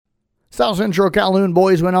South Central Calhoun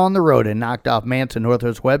boys went on the road and knocked off Manson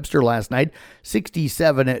Northwest Webster last night,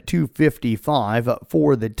 67-55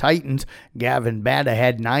 for the Titans. Gavin Bada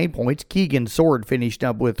had 9 points. Keegan Sword finished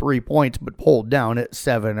up with 3 points, but pulled down at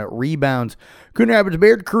 7 rebounds. Coon Rapids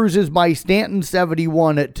Bayard cruises by Stanton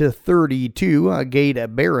 71-32.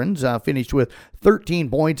 Gade Barons finished with 13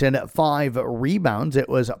 points and 5 rebounds. It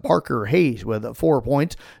was Parker Hayes with 4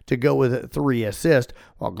 points to go with 3 assists.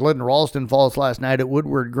 While Glidden Ralston falls last night at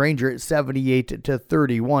Woodward Granger at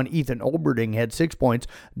 78-31. Ethan Olberding had 6 points.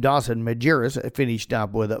 Dawson Majerus finished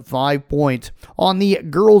up with 5 points. On the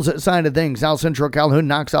girls' side of things, South Central Calhoun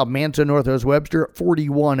knocks off Manson Northwest Webster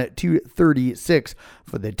 41-36.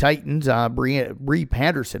 For the Titans, Bree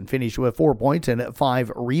Patterson finished with 4 points and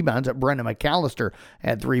 5 rebounds. Brenda McAllister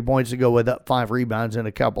had 3 points to go with 5 rebounds and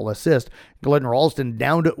a couple assists. Glidden Ralston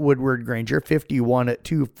down to Woodward Granger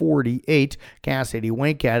 51-48. Cassidy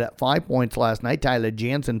Wink had 5 points last night. Tyler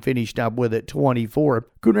Jansen finished up with 24.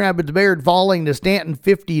 Coon Rapids Bayard falling to Stanton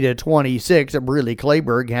 50-26. Briley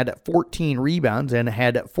Clayburgh had 14 rebounds and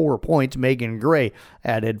had 4 points. Megan Gray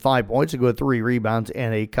added 5 points to go with 3 rebounds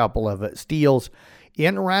and a couple of steals.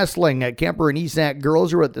 In wrestling, Kemper and Esac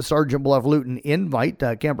girls are at the Sergeant Bluff Luton Invite.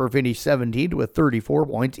 Kemper finished 17th with 34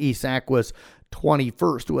 points. Esac was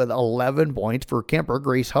 21st with 11 points. For Kemper,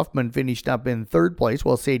 Grace Huffman finished up in 3rd place,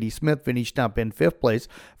 while Sadie Smith finished up in 5th place.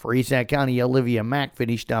 For Esac County, Olivia Mack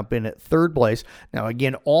finished up in 3rd place. Now,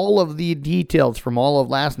 again, all of the details from all of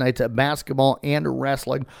last night's basketball and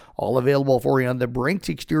wrestling, all available for you on the Brinks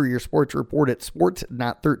Exterior Sports Report at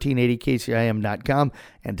sports.1380kcim.com.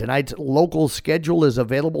 And tonight's local schedule is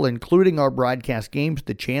available, including our broadcast games,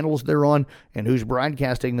 the channels they're on, and who's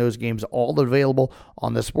broadcasting those games, all available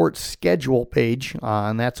on the sports schedule page.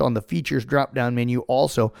 And that's on the features drop-down menu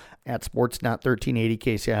also at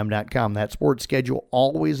sports.1380kcim.com. That sports schedule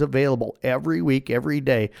always available every week, every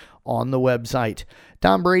day on the website.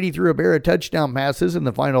 Tom Brady threw a pair of touchdown passes in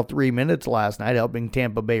the final 3 minutes last night, helping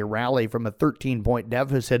Tampa Bay rally from a 13-point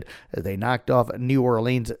deficit as they knocked off New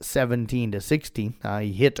Orleans 17-16.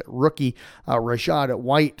 He hit rookie Rashad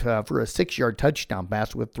White for a 6-yard touchdown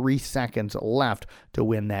pass with 3 seconds left to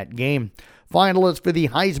win that game. Finalists for the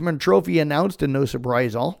Heisman Trophy announced, and no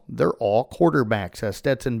surprise they're all quarterbacks.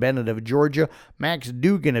 Stetson Bennett of Georgia, Max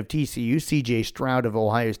Duggan of TCU, C.J. Stroud of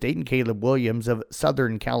Ohio State, and Caleb Williams of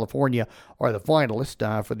Southern California are the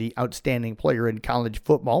finalists for the Outstanding Player in College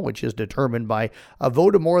Football, which is determined by a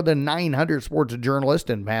vote of more than 900 sports journalists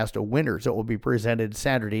and past winners. It will be presented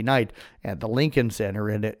Saturday night at the Lincoln Center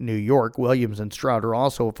in New York. Williams and Stroud are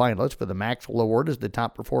also finalists for the Maxwell Award as the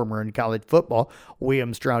top performer in college football.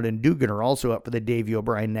 Williams, Stroud, and Duggan are also up for the Davey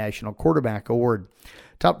O'Brien National Quarterback Award.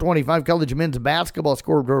 Top 25 college men's basketball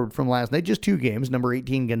scoreboard from last night, just 2 games. Number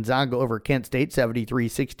 18 Gonzaga over Kent State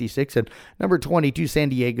 73-66, and number 22 San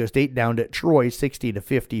Diego State down to Troy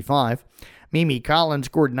 60-55. Mimi Collins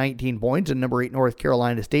scored 19 points, and number 8 North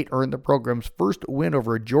Carolina State earned the program's first win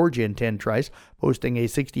over Georgia in 10 tries, posting a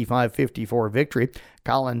 65-54 victory.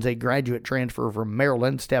 Collins, a graduate transfer from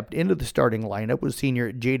Maryland, stepped into the starting lineup with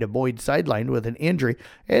senior Jada Boyd sidelined with an injury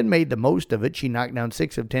and made the most of it. She knocked down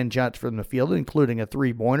 6 of 10 shots from the field, including a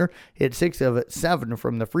 3-pointer, hit 6 of 7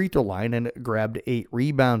 from the free throw line, and grabbed 8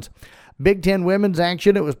 rebounds. Big Ten women's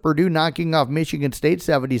action, it was Purdue knocking off Michigan State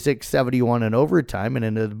 76-71 in overtime, and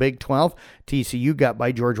into the Big 12, TCU got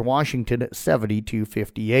by George Washington at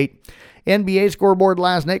 72-58. NBA scoreboard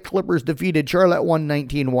last night, Clippers defeated Charlotte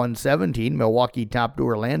 119-117. Milwaukee topped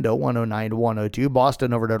Orlando 109-102.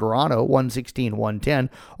 Boston over to Toronto 116-110.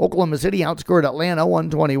 Oklahoma City outscored Atlanta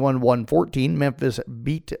 121-114. Memphis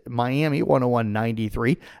beat Miami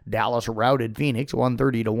 101-93. Dallas routed Phoenix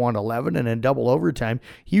 130-111. And in double overtime,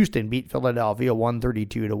 Houston beat Philadelphia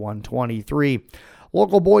 132-123.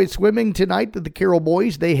 Local boys swimming tonight to the Carroll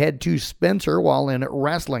boys. They head to Spencer, while in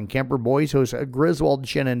wrestling, Kemper boys host Griswold,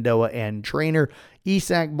 Shenandoah, and Trainer.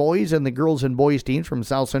 Esac boys and the girls and boys teams from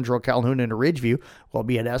South Central Calhoun and Ridgeview will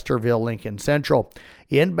be at Esterville Lincoln Central.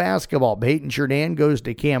 In basketball, Peyton Sheridan goes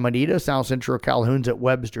to Caminita. South Central Calhoun's at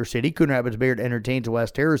Webster City. Coon Rapids Bayard entertains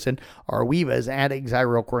West Harrison. Arweva's at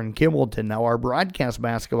Exira Kimballton. Now our broadcast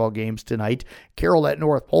basketball games tonight. Carroll at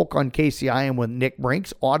North Polk on KCIM with Nick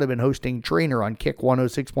Brinks. Audubon hosting Trainer on Kick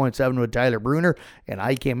 106.7 with Tyler Bruner. And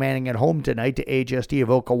IK Manning at home tonight to HST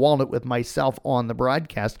of Oka Walnut with myself on the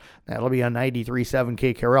broadcast. That'll be on 93.7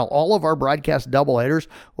 KKRL. All of our broadcast doubleheaders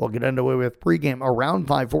will get underway with pregame around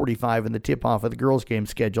 5:45 and the tip-off of the girls' game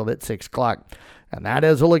scheduled at 6 o'clock. And that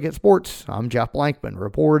is a look at sports. I'm Jeff Blankman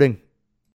reporting.